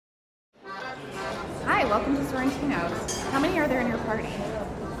welcome to Sorrentino's. How many are there in your party?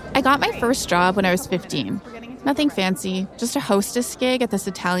 I got my first job when I was 15. Nothing fancy, just a hostess gig at this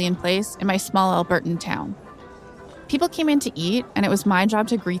Italian place in my small Albertan town. People came in to eat, and it was my job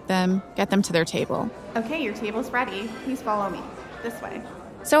to greet them, get them to their table. Okay, your table's ready. Please follow me. This way.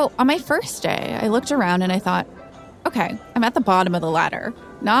 So on my first day, I looked around and I thought, okay, I'm at the bottom of the ladder.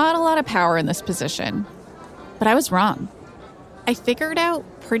 Not a lot of power in this position. But I was wrong. I figured out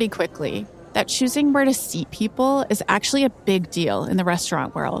pretty quickly that choosing where to seat people is actually a big deal in the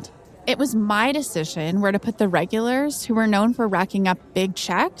restaurant world. It was my decision where to put the regulars who were known for racking up big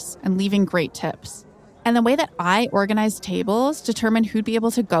checks and leaving great tips. And the way that I organized tables determined who'd be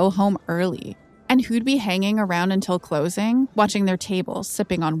able to go home early and who'd be hanging around until closing, watching their tables,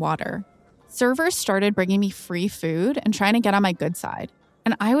 sipping on water. Servers started bringing me free food and trying to get on my good side.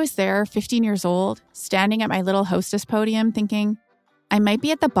 And I was there, 15 years old, standing at my little hostess podium thinking, I might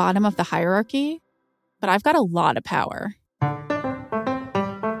be at the bottom of the hierarchy, but I've got a lot of power.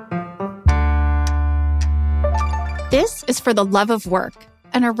 This is For the Love of Work,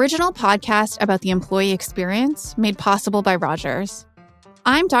 an original podcast about the employee experience made possible by Rogers.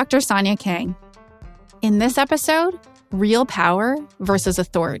 I'm Dr. Sonia Kang. In this episode, real power versus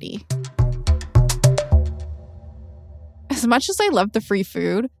authority. As much as I love the free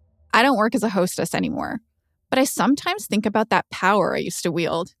food, I don't work as a hostess anymore. But I sometimes think about that power I used to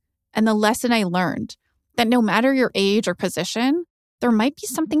wield and the lesson I learned that no matter your age or position, there might be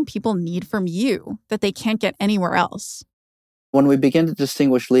something people need from you that they can't get anywhere else. When we begin to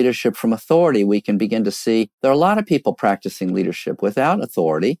distinguish leadership from authority, we can begin to see there are a lot of people practicing leadership without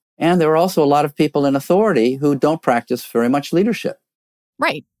authority, and there are also a lot of people in authority who don't practice very much leadership.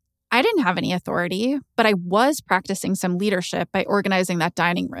 Right. I didn't have any authority, but I was practicing some leadership by organizing that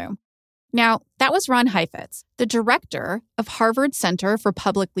dining room. Now, that was Ron Heifetz, the director of Harvard Center for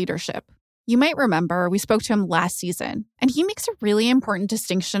Public Leadership. You might remember we spoke to him last season, and he makes a really important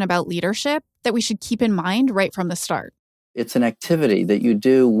distinction about leadership that we should keep in mind right from the start. It's an activity that you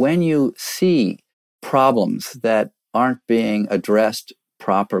do when you see problems that aren't being addressed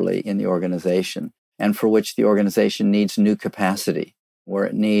properly in the organization and for which the organization needs new capacity, where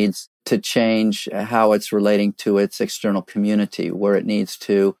it needs to change how it's relating to its external community, where it needs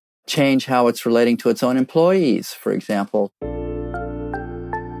to change how it's relating to its own employees, for example.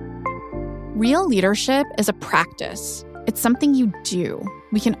 Real leadership is a practice. It's something you do.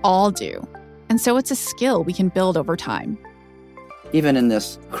 We can all do. And so it's a skill we can build over time. Even in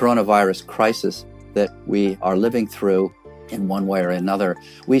this coronavirus crisis that we are living through in one way or another,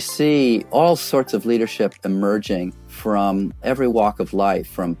 we see all sorts of leadership emerging from every walk of life,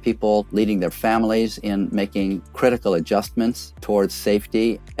 from people leading their families in making critical adjustments towards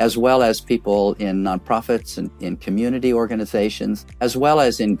safety, as well as people in nonprofits and in community organizations, as well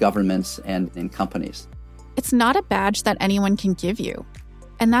as in governments and in companies. It's not a badge that anyone can give you.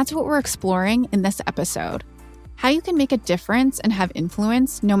 And that's what we're exploring in this episode. How you can make a difference and have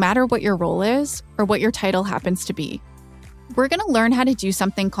influence no matter what your role is or what your title happens to be. We're going to learn how to do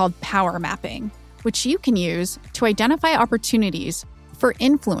something called power mapping, which you can use to identify opportunities for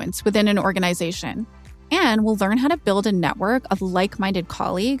influence within an organization. And we'll learn how to build a network of like-minded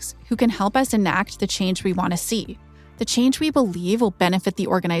colleagues who can help us enact the change we want to see, the change we believe will benefit the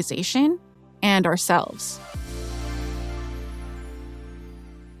organization and ourselves.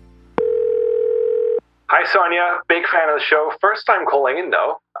 Hi, Sonia. Big fan of the show. First time calling in,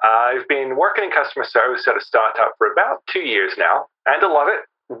 though. I've been working in customer service at a startup for about 2 years now, and I love it.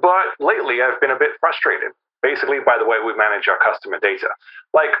 But lately, I've been a bit frustrated, basically by the way we manage our customer data.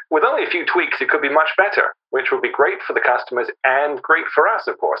 Like, with only a few tweaks, it could be much better, which would be great for the customers and great for us,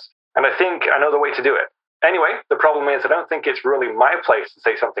 of course. And I think I know the way to do it. Anyway, the problem is I don't think it's really my place to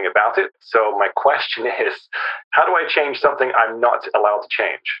say something about it. So my question is, how do I change something I'm not allowed to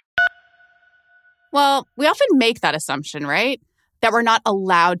change? Well, we often make that assumption, right? That we're not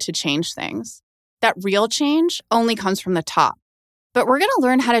allowed to change things. That real change only comes from the top. But we're going to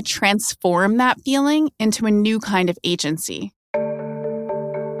learn how to transform that feeling into a new kind of agency.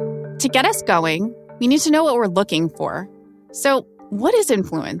 To get us going, we need to know what we're looking for. So, what is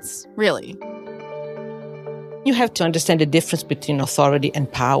influence, really? You have to understand the difference between authority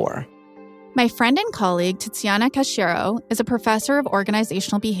and power. My friend and colleague, Tiziana Casciero, is a professor of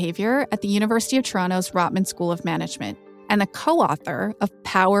organizational behavior at the University of Toronto's Rotman School of Management and the co-author of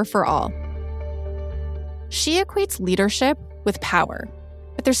Power for All. She equates leadership with power,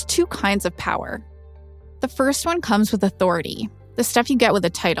 but there's two kinds of power. The first one comes with authority, the stuff you get with a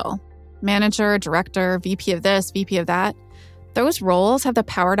title. Manager, director, VP of this, VP of that. Those roles have the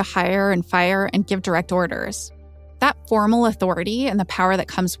power to hire and fire and give direct orders. That formal authority and the power that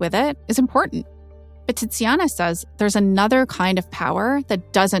comes with it is important. But Tiziana says there's another kind of power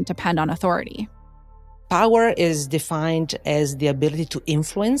that doesn't depend on authority. Power is defined as the ability to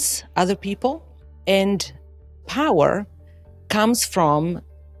influence other people, and power comes from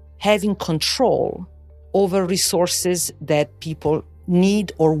having control over resources that people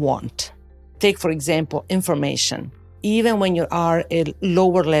need or want. Take, for example, information. Even when you are a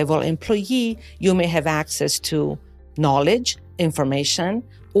lower level employee, you may have access to knowledge, information,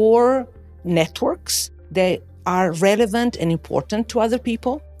 or networks that are relevant and important to other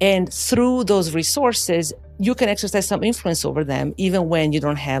people. And through those resources, you can exercise some influence over them, even when you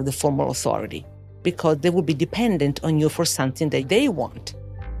don't have the formal authority, because they will be dependent on you for something that they want.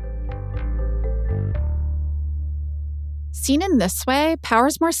 Seen in this way, power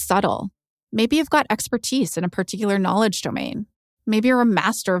is more subtle. Maybe you've got expertise in a particular knowledge domain. Maybe you're a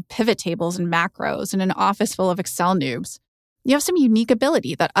master of pivot tables and macros in an office full of Excel noobs. You have some unique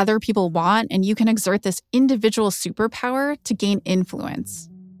ability that other people want, and you can exert this individual superpower to gain influence.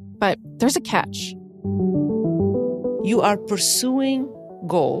 But there's a catch. You are pursuing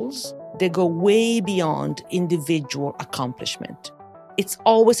goals that go way beyond individual accomplishment. It's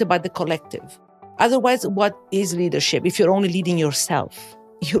always about the collective. Otherwise, what is leadership if you're only leading yourself?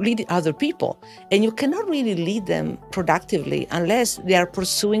 You lead other people, and you cannot really lead them productively unless they are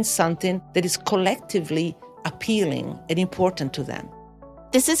pursuing something that is collectively appealing and important to them.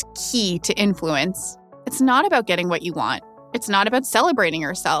 This is key to influence. It's not about getting what you want. It's not about celebrating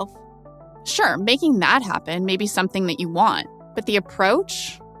yourself. Sure, making that happen may be something that you want, but the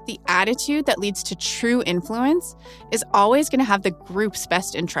approach, the attitude that leads to true influence is always going to have the group's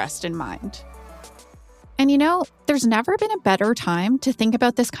best interest in mind. And you know, there's never been a better time to think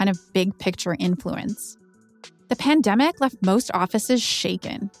about this kind of big picture influence. The pandemic left most offices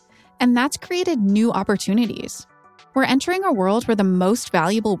shaken, and that's created new opportunities. We're entering a world where the most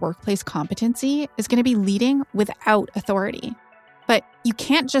valuable workplace competency is going to be leading without authority. But you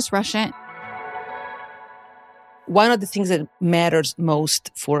can't just rush in. One of the things that matters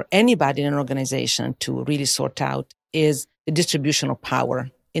most for anybody in an organization to really sort out is the distribution of power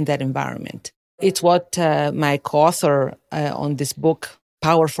in that environment. It's what my co-author on this book,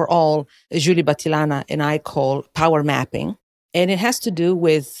 Power for All, Julie Battilana, and I call power mapping. And it has to do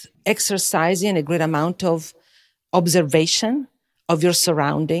with exercising a great amount of observation of your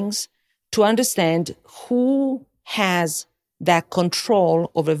surroundings to understand who has that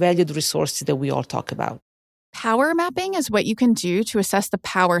control over valued resources that we all talk about. Power mapping is what you can do to assess the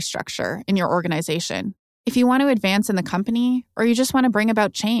power structure in your organization, if you want to advance in the company or you just want to bring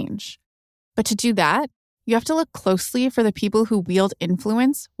about change. But to do that, you have to look closely for the people who wield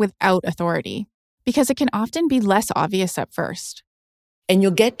influence without authority, because it can often be less obvious at first. And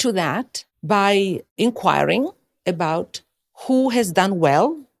you get to that by inquiring about who has done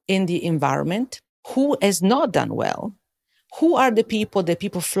well in the environment, who has not done well, who are the people that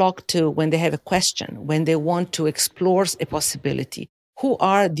people flock to when they have a question, when they want to explore a possibility, who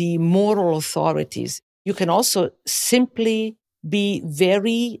are the moral authorities. You can also simply be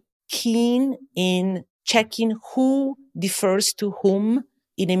very keen in checking who defers to whom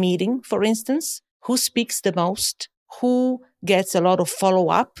in a meeting, for instance, who speaks the most, who gets a lot of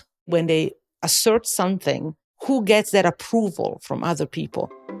follow-up when they assert something, who gets that approval from other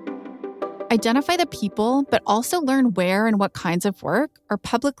people. Identify the people, but also learn where and what kinds of work are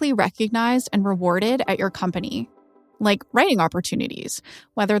publicly recognized and rewarded at your company, like writing opportunities,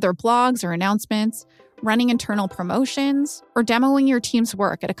 whether they're blogs or announcements, running internal promotions, or demoing your team's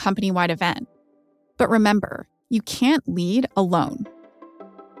work at a company-wide event. But remember, you can't lead alone.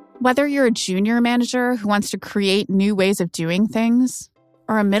 Whether you're a junior manager who wants to create new ways of doing things,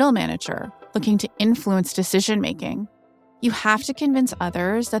 or a middle manager looking to influence decision-making, you have to convince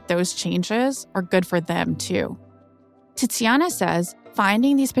others that those changes are good for them too. Tiziana says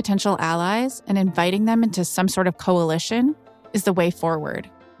finding these potential allies and inviting them into some sort of coalition is the way forward.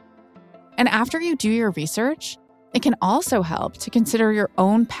 And after you do your research, it can also help to consider your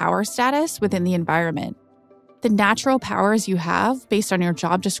own power status within the environment. The natural powers you have based on your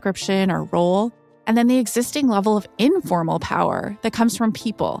job description or role, and then the existing level of informal power that comes from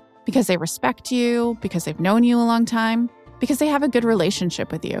people because they respect you, because they've known you a long time, because they have a good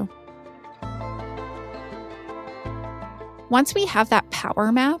relationship with you. Once we have that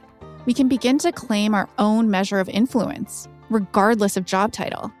power map, we can begin to claim our own measure of influence, regardless of job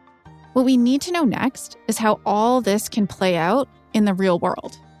title. What we need to know next is how all this can play out in the real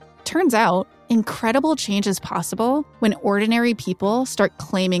world. Turns out, incredible change is possible when ordinary people start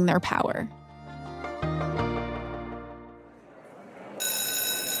claiming their power.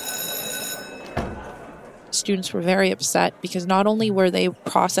 students were very upset because not only were they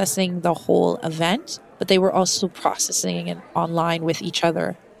processing the whole event, but they were also processing it online with each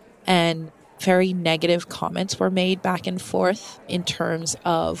other. And very negative comments were made back and forth in terms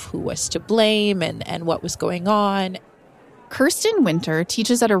of who was to blame and what was going on. Kirsten Winter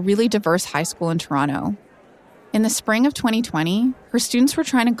teaches at a really diverse high school in Toronto. In the spring of 2020, her students were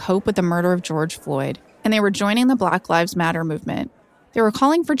trying to cope with the murder of George Floyd, and they were joining the Black Lives Matter movement. They were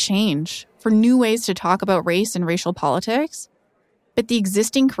calling for change, for new ways to talk about race and racial politics, but the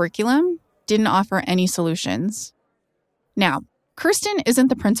existing curriculum didn't offer any solutions. Now, Kirsten isn't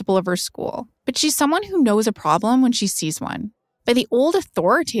the principal of her school, but she's someone who knows a problem when she sees one. By the old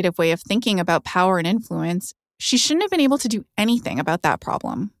authoritative way of thinking about power and influence, she shouldn't have been able to do anything about that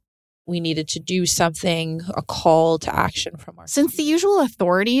problem. We needed to do something, a call to action from our Since the usual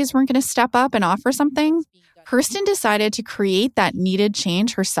authorities weren't going to step up and offer something, Kirsten decided to create that needed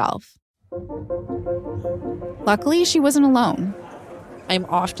change herself. Luckily, she wasn't alone. I'm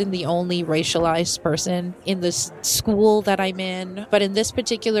often the only racialized person in this school that I'm in. But in this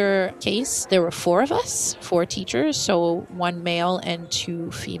particular case, there were 4 of us, 4 teachers, so 1 male and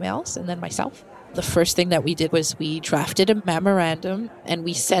 2 females, and then myself. The first thing that we did was we drafted a memorandum and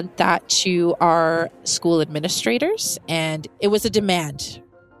we sent that to our school administrators, and it was a demand.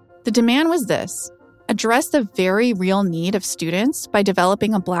 The demand was this: address the very real need of students by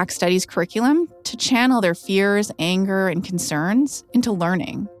developing a Black Studies curriculum to channel their fears, anger, and concerns into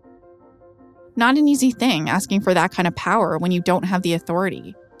learning. Not an easy thing asking for that kind of power when you don't have the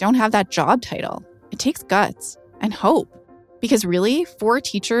authority, don't have that job title. It takes guts and hope. Because really, 4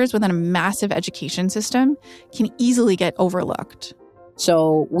 teachers within a massive education system can easily get overlooked.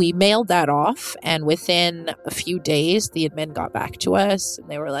 So we mailed that off, and within a few days, the admin got back to us, and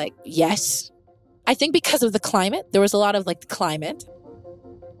they were like, yes. I think because of the climate, there was a lot of the climate.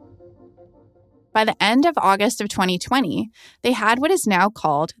 By the end of August of 2020, they had what is now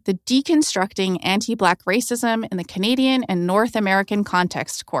called the Deconstructing Anti-Black Racism in the Canadian and North American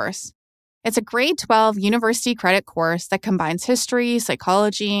Context course. It's a grade 12 university credit course that combines history,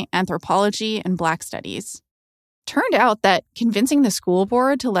 psychology, anthropology, and Black studies. Turned out that convincing the school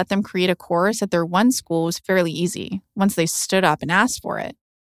board to let them create a course at their one school was fairly easy once they stood up and asked for it.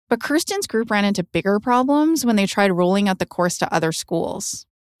 But Kirsten's group ran into bigger problems when they tried rolling out the course to other schools.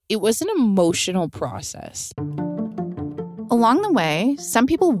 It was an emotional process. Along the way, some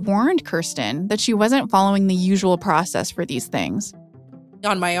people warned Kirsten that she wasn't following the usual process for these things.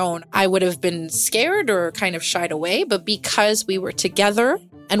 On my own, I would have been scared or kind of shied away, but because we were together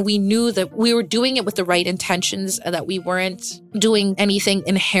and we knew that we were doing it with the right intentions and that we weren't doing anything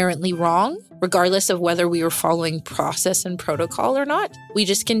inherently wrong, regardless of whether we were following process and protocol or not, we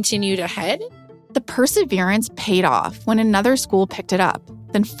just continued ahead. The perseverance paid off when another school picked it up,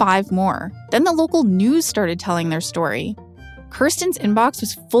 then 5 more. Then the local news started telling their story. Kirsten's inbox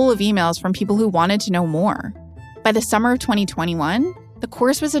was full of emails from people who wanted to know more. By the summer of 2021, the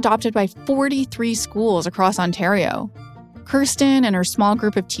course was adopted by 43 schools across Ontario. Kirsten and her small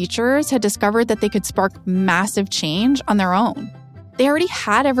group of teachers had discovered that they could spark massive change on their own. They already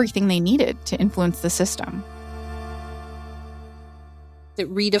had everything they needed to influence the system. It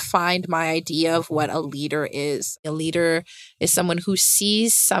redefined my idea of what a leader is. A leader is someone who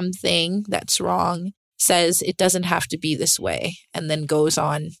sees something that's wrong, says it doesn't have to be this way, and then goes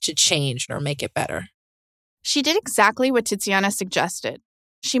on to change or make it better. She did exactly what Tiziana suggested.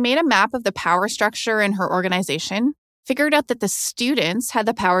 She made a map of the power structure in her organization, figured out that the students had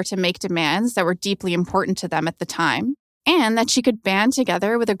the power to make demands that were deeply important to them at the time, and that she could band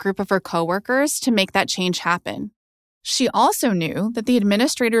together with a group of her coworkers to make that change happen. She also knew that the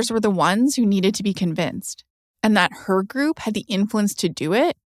administrators were the ones who needed to be convinced, and that her group had the influence to do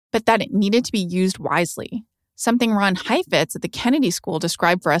it, but that it needed to be used wisely, something Ron Heifetz at the Kennedy School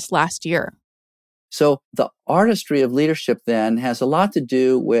described for us last year. So the artistry of leadership then has a lot to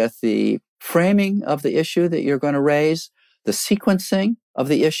do with the framing of the issue that you're going to raise, the sequencing of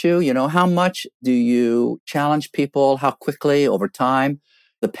the issue. How much do you challenge people, how quickly, over time,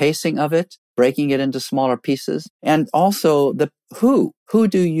 the pacing of it, breaking it into smaller pieces, and also the who. Who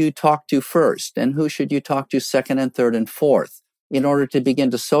do you talk to first, and who should you talk to second and third and fourth in order to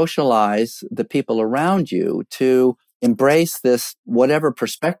begin to socialize the people around you to embrace this, whatever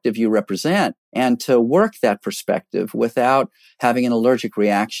perspective you represent, and to work that perspective without having an allergic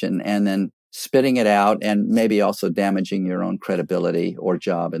reaction and then spitting it out and maybe also damaging your own credibility or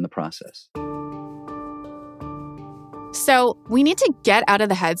job in the process. So we need to get out of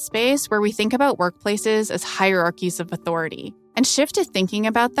the headspace where we think about workplaces as hierarchies of authority and shift to thinking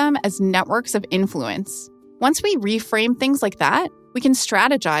about them as networks of influence. Once we reframe things like that, We can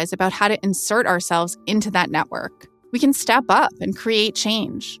strategize about how to insert ourselves into that network. We can step up and create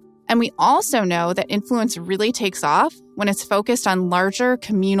change. And we also know that influence really takes off when it's focused on larger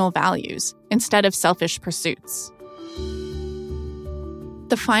communal values instead of selfish pursuits.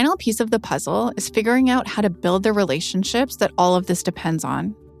 The final piece of the puzzle is figuring out how to build the relationships that all of this depends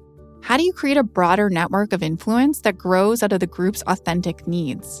on. How do you create a broader network of influence that grows out of the group's authentic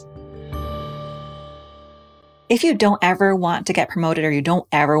needs? If you don't ever want to get promoted or you don't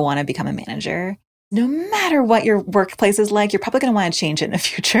ever want to become a manager, no matter what your workplace is like, you're probably going to want to change it in the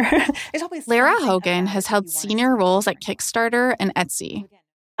future. Lara Hogan has held senior roles at Kickstarter and Etsy.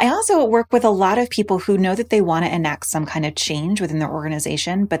 I also work with a lot of people who know that they want to enact some kind of change within their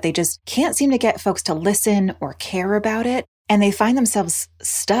organization, but they just can't seem to get folks to listen or care about it. And they find themselves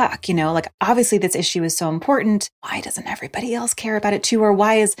stuck, like obviously this issue is so important. Why doesn't everybody else care about it too? Or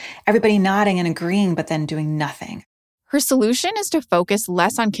why is everybody nodding and agreeing, but then doing nothing? Her solution is to focus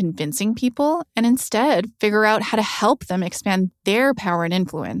less on convincing people and instead figure out how to help them expand their power and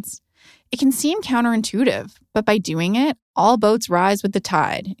influence. It can seem counterintuitive, but by doing it, all boats rise with the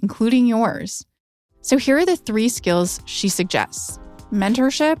tide, including yours. So here are the 3 skills she suggests: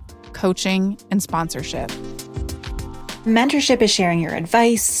 mentorship, coaching, and sponsorship. Mentorship is sharing your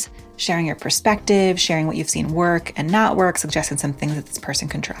advice, sharing your perspective, sharing what you've seen work and not work, suggesting some things that this person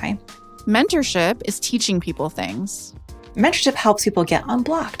can try. Mentorship is teaching people things. Mentorship helps people get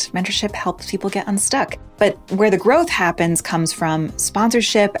unblocked. Mentorship helps people get unstuck. But where the growth happens comes from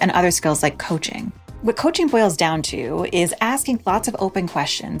sponsorship and other skills like coaching. What coaching boils down to is asking lots of open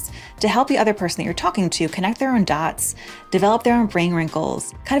questions to help the other person that you're talking to connect their own dots, develop their own brain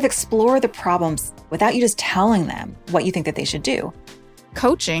wrinkles, kind of explore the problems without you just telling them what you think that they should do.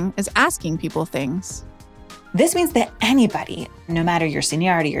 Coaching is asking people things. This means that anybody, no matter your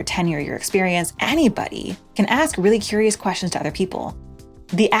seniority, your tenure, your experience, anybody can ask really curious questions to other people.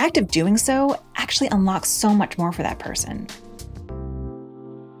 The act of doing so actually unlocks so much more for that person.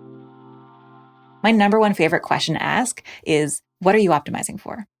 My number one favorite question to ask is, what are you optimizing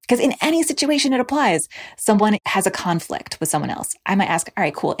for? Because in any situation it applies. Someone has a conflict with someone else. I might ask, all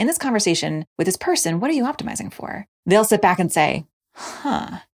right, cool. In this conversation with this person, what are you optimizing for? They'll sit back and say,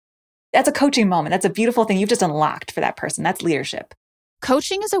 That's a coaching moment. That's a beautiful thing you've just unlocked for that person. That's leadership.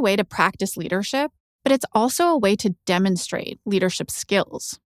 Coaching is a way to practice leadership, but it's also a way to demonstrate leadership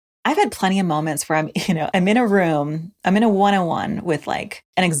skills. I've had plenty of moments where I'm in a room, I'm in a one-on-one with like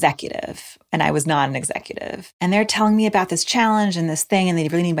an executive, and I was not an executive. And they're telling me about this challenge and this thing, and they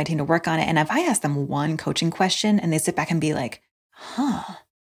really need my team to work on it. And if I ask them one coaching question and they sit back and be like,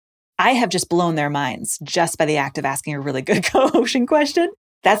 I have just blown their minds just by the act of asking a really good coaching question.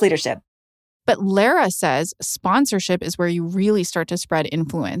 That's leadership. But Lara says sponsorship is where you really start to spread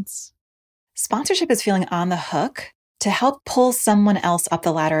influence. Sponsorship is feeling on the hook to help pull someone else up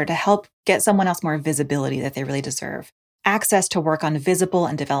the ladder, to help get someone else more visibility that they really deserve. Access to work on visible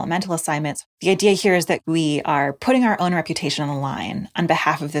and developmental assignments. The idea here is that we are putting our own reputation on the line on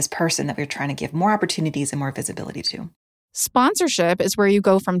behalf of this person that we're trying to give more opportunities and more visibility to. Sponsorship is where you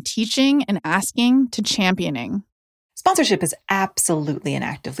go from teaching and asking to championing. Sponsorship is absolutely an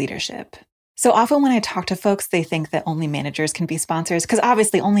act of leadership. So often when I talk to folks, they think that only managers can be sponsors, because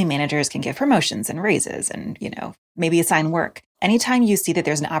obviously only managers can give promotions and raises and, maybe assign work. Anytime you see that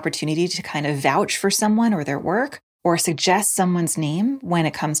there's an opportunity to kind of vouch for someone or their work, or suggest someone's name when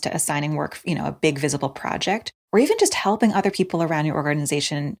it comes to assigning work, a big visible project, or even just helping other people around your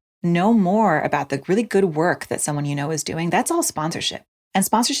organization know more about the really good work that someone is doing, that's all sponsorship. And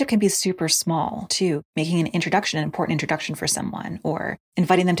sponsorship can be super small too, making an important introduction for someone, or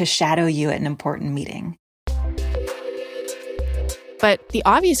inviting them to shadow you at an important meeting. But the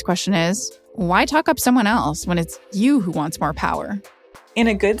obvious question is, why talk up someone else when it's you who wants more power? In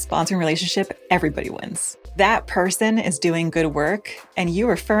a good sponsoring relationship, everybody wins. That person is doing good work, and you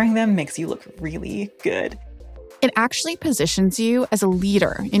referring them makes you look really good. It actually positions you as a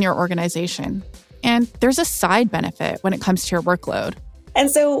leader in your organization. And there's a side benefit when it comes to your workload. And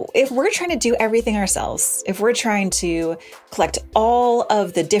so if we're trying to do everything ourselves, if we're trying to collect all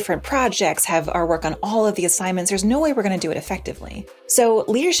of the different projects, have our work on all of the assignments, there's no way we're going to do it effectively. So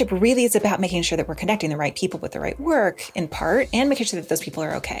leadership really is about making sure that we're connecting the right people with the right work in part, and making sure that those people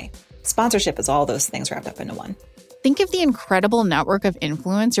are okay. Sponsorship is all those things wrapped up into one. Think of the incredible network of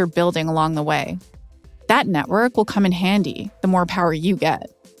influence you're building along the way. That network will come in handy the more power you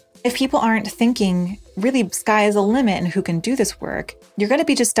get. If people aren't thinking, really, sky is the limit and who can do this work, you're going to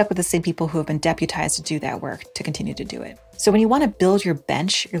be just stuck with the same people who have been deputized to do that work to continue to do it. So when you want to build your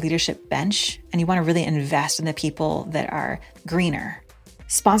bench, your leadership bench, and you want to really invest in the people that are greener,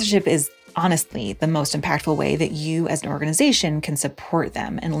 sponsorship is honestly the most impactful way that you as an organization can support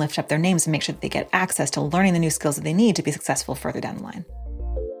them and lift up their names and make sure that they get access to learning the new skills that they need to be successful further down the line.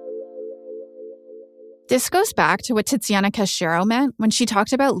 This goes back to what Tiziana Cashero meant when she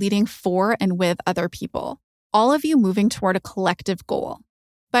talked about leading for and with other people, all of you moving toward a collective goal.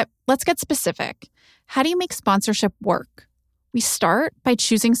 But let's get specific. How do you make sponsorship work? We start by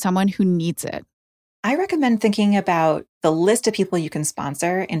choosing someone who needs it. I recommend thinking about the list of people you can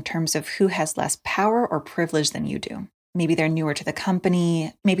sponsor in terms of who has less power or privilege than you do. Maybe they're newer to the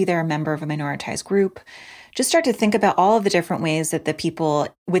company. Maybe they're a member of a minoritized group. Just start to think about all of the different ways that the people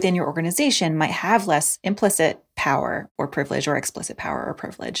within your organization might have less implicit power or privilege or explicit power or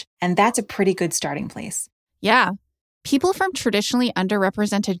privilege. And that's a pretty good starting place. Yeah. People from traditionally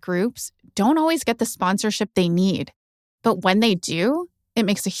underrepresented groups don't always get the sponsorship they need. But when they do, it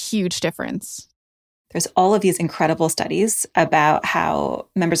makes a huge difference. There's all of these incredible studies about how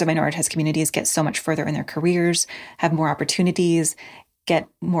members of minoritized communities get so much further in their careers, have more opportunities, get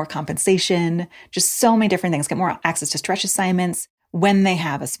more compensation, just so many different things, get more access to stretch assignments when they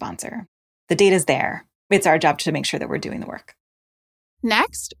have a sponsor. The data's there. It's our job to make sure that we're doing the work.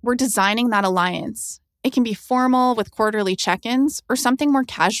 Next, we're designing that alliance. It can be formal with quarterly check-ins or something more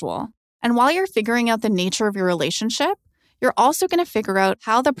casual. And while you're figuring out the nature of your relationship, you're also going to figure out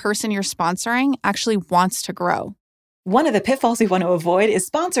how the person you're sponsoring actually wants to grow. One of the pitfalls we want to avoid is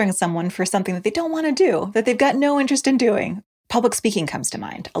sponsoring someone for something that they don't want to do, that they've got no interest in doing. Public speaking comes to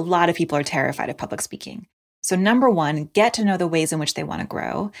mind. A lot of people are terrified of public speaking. So number one, get to know the ways in which they want to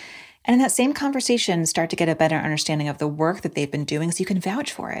grow. And in that same conversation, start to get a better understanding of the work that they've been doing so you can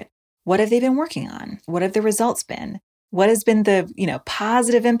vouch for it. What have they been working on? What have the results been? What has been the,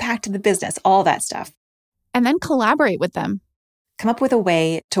 positive impact to the business? All that stuff. And then collaborate with them. Come up with a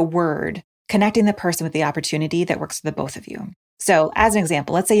way to word connecting the person with the opportunity that works for the both of you. So as an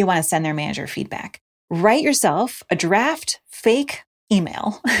example, let's say you want to send their manager feedback. Write yourself a draft fake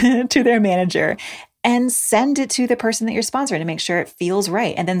email to their manager and send it to the person that you're sponsoring to make sure it feels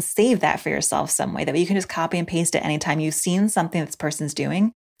right. And then save that for yourself some way. That way you can just copy and paste it anytime you've seen something this person's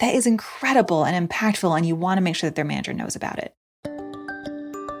doing that is incredible and impactful, and you want to make sure that their manager knows about it.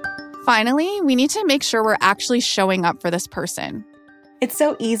 Finally, we need to make sure we're actually showing up for this person. It's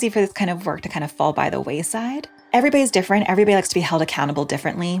so easy for this kind of work to kind of fall by the wayside. Everybody's different. Everybody likes to be held accountable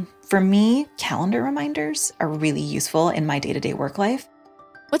differently. For me, calendar reminders are really useful in my day-to-day work life.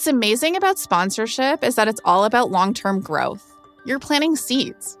 What's amazing about sponsorship is that it's all about long-term growth. You're planting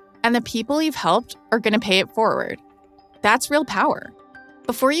seeds, and the people you've helped are going to pay it forward. That's real power.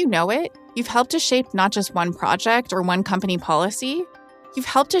 Before you know it, you've helped to shape not just one project or one company policy. You've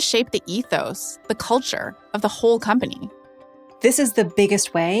helped to shape the ethos, the culture of the whole company. This is the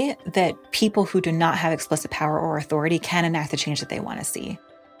biggest way that people who do not have explicit power or authority can enact the change that they want to see.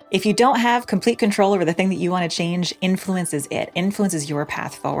 If you don't have complete control over the thing that you want to change, influence is it. Influence is your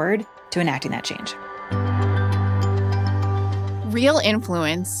path forward to enacting that change. Real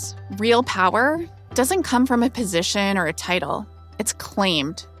influence, real power, doesn't come from a position or a title. It's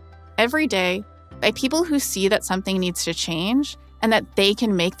claimed every day by people who see that something needs to change and that they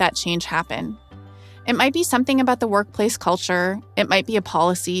can make that change happen. It might be something about the workplace culture, it might be a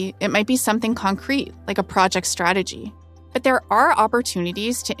policy, it might be something concrete, like a project strategy. But there are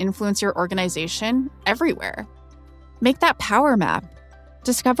opportunities to influence your organization everywhere. Make that power map.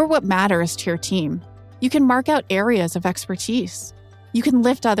 Discover what matters to your team. You can mark out areas of expertise. You can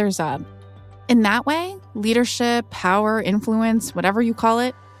lift others up. In that way, leadership, power, influence, whatever you call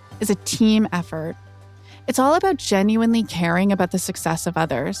it, is a team effort. It's all about genuinely caring about the success of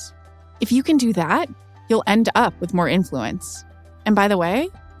others. If you can do that, you'll end up with more influence. And by the way,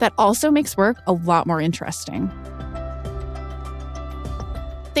 that also makes work a lot more interesting.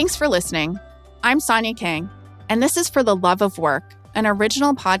 Thanks for listening. I'm Sonia Kang, and this is For the Love of Work, an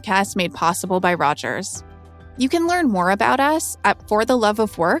original podcast made possible by Rogers. You can learn more about us at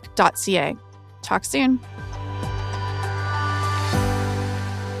fortheloveofwork.ca. Talk soon.